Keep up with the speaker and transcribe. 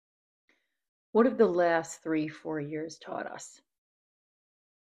What have the last 3, 4 years taught us?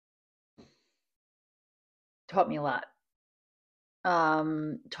 Taught me a lot.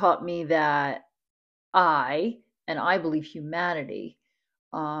 Taught me that and I believe humanity,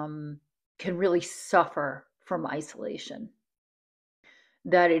 um, can really suffer from isolation,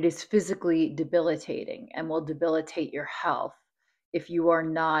 that it is physically debilitating and will debilitate your health if you are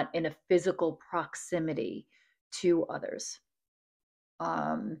not in a physical proximity to others.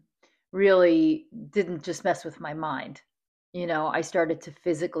 Um, Really didn't just mess with my mind. I started to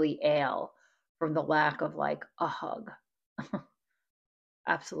physically ail from the lack of like a hug.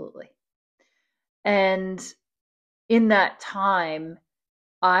 Absolutely. And in that time,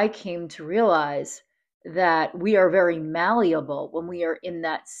 I came to realize that we are very malleable when we are in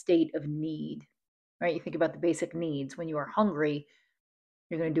that state of need, right? You think about the basic needs. When you are hungry,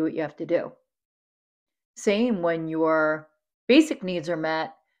 you're going to do what you have to do. Same when your basic needs are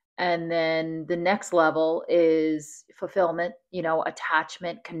met, and then the next level is fulfillment,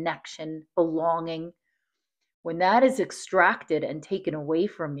 attachment, connection, belonging. When that is extracted and taken away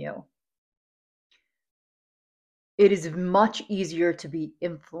from you, it is much easier to be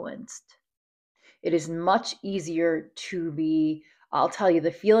influenced. It is much easier to be, I'll tell you,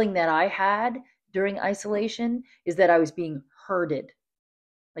 the feeling that I had during isolation is that I was being herded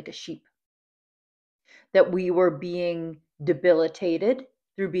like a sheep, that we were being debilitated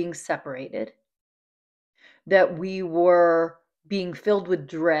through being separated, that we were being filled with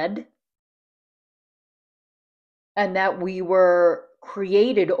dread, and that we were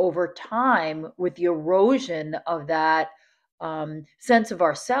created over time with the erosion of that sense of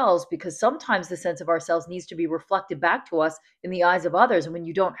ourselves, because sometimes the sense of ourselves needs to be reflected back to us in the eyes of others. And when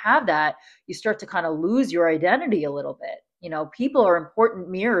you don't have that, you start to kind of lose your identity a little bit. People are important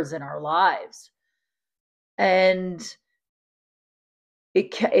mirrors in our lives. And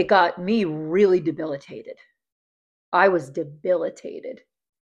it got me really debilitated. I was debilitated.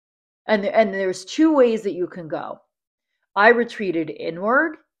 And there's two ways that you can go. I retreated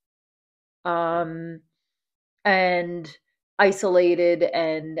inward, um, and isolated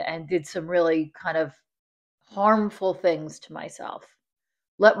and did some really kind of harmful things to myself.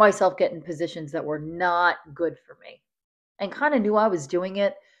 Let myself get in positions that were not good for me, and kind of knew I was doing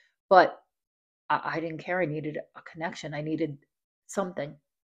it, but I didn't care. I needed a connection. I needed something.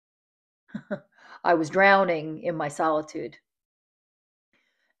 I was drowning in my solitude.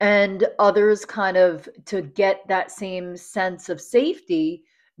 And others, kind of to get that same sense of safety,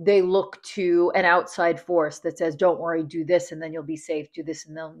 they look to an outside force that says, don't worry, do this and then you'll be safe, do this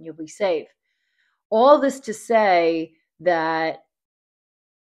and then you'll be safe. All this to say that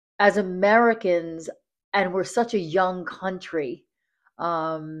as Americans, and we're such a young country,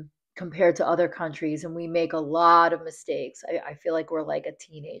 compared to other countries, and we make a lot of mistakes. I feel like we're like a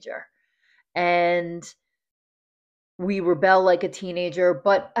teenager. And we rebel like a teenager,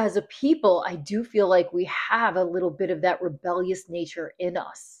 but as a people, I do feel like we have a little bit of that rebellious nature in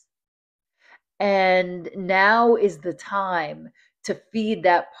us. And now is the time to feed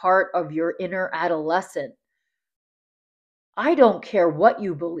that part of your inner adolescent. I don't care what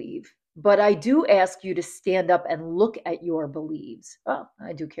you believe, but I do ask you to stand up and look at your beliefs. Well,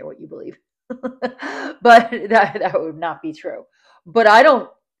 I do care what you believe, but that would not be true. But I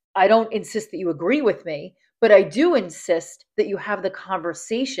don't insist that you agree with me, but I do insist that you have the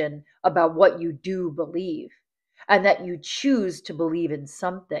conversation about what you do believe, and that you choose to believe in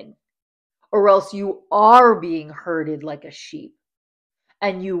something, or else you are being herded like a sheep,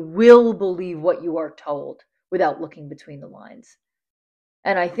 and you will believe what you are told without looking between the lines.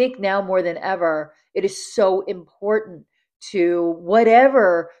 And I think now more than ever, it is so important to,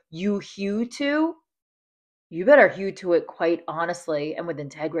 whatever you hew to, you better hew to it quite honestly and with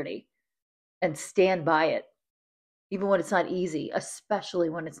integrity, and stand by it, even when it's not easy, especially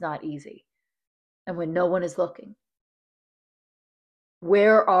when it's not easy and when no one is looking.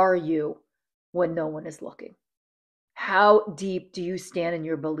 Where are you when no one is looking? How deep do you stand in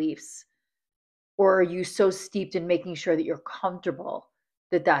your beliefs? Or are you so steeped in making sure that you're comfortable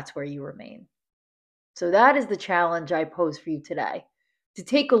that that's where you remain? So that is the challenge I pose for you today, to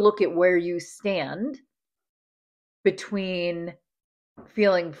take a look at where you stand between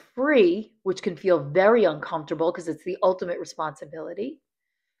feeling free, which can feel very uncomfortable because it's the ultimate responsibility,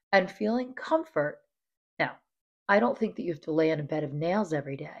 and feeling comfort. Now, I don't think that you have to lay on a bed of nails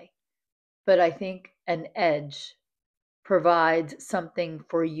every day, but I think an edge provides something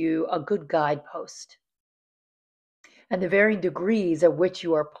for you, a good guidepost. And the varying degrees at which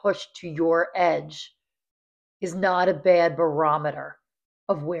you are pushed to your edge is not a bad barometer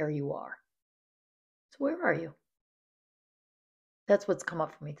of where you are. So, where are you? That's what's come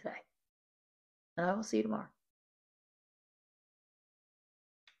up for me today. and I will see you tomorrow.